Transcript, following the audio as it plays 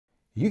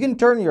You can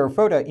turn your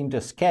photo into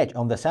Sketch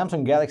on the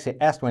Samsung Galaxy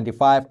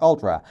S25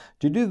 Ultra.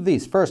 To do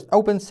this, first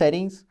open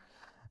Settings,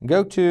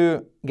 go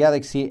to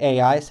Galaxy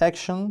AI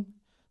section,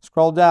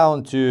 scroll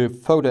down to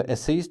Photo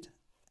Assist,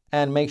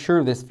 and make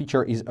sure this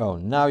feature is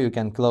on. Now you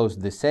can close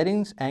the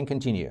settings and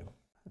continue.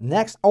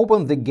 Next,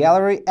 open the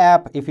Gallery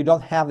app. If you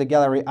don't have the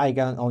Gallery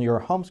icon on your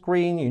home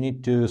screen, you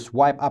need to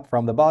swipe up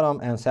from the bottom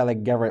and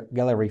select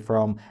Gallery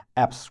from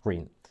App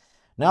screen.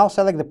 Now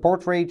select the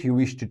portrait you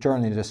wish to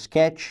turn into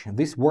Sketch.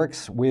 This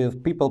works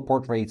with people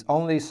portraits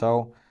only,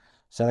 so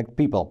select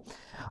people.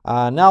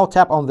 Now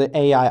tap on the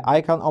AI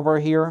icon over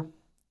here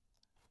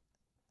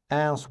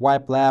and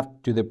swipe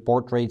left to the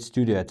Portrait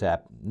Studio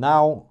tab.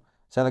 Now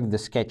select the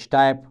sketch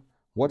type,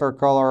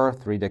 watercolor,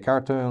 3D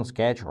cartoon,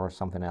 sketch, or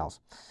something else.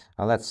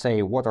 Let's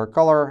say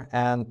watercolor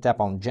and tap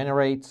on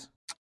Generate.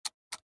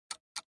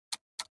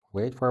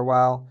 Wait for a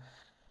while.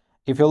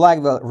 If you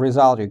like the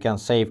result, you can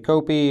save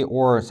copy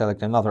or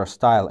select another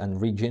style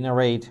and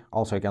regenerate.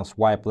 Also, you can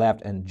swipe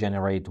left and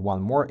generate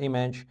one more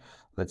image.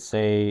 Let's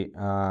say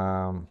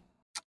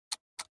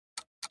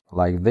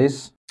like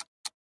this.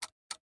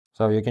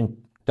 So you can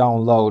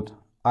download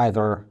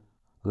either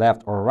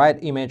left or right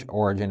image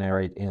or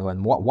generate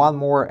one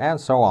more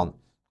and so on.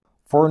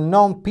 For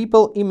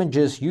non-people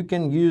images, you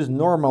can use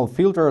normal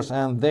filters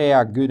and they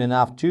are good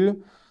enough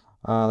too.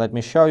 Let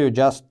me show you.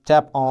 Just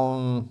tap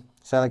on,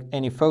 select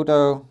any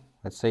photo.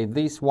 Let's say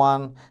this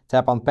one,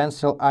 tap on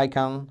pencil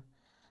icon.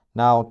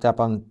 Now tap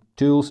on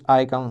tools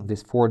icon,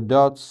 these 4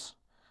 dots.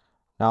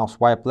 Now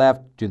swipe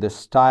left to the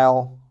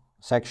style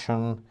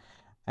section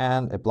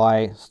and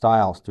apply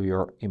styles to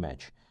your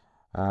image.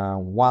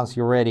 Once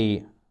you're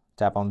ready,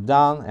 tap on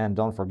done and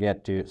don't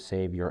forget to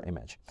save your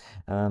image.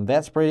 And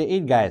that's pretty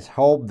it, guys.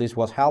 Hope this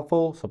was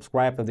helpful.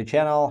 Subscribe to the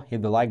channel,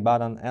 hit the like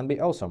button and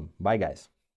be awesome. Bye, guys.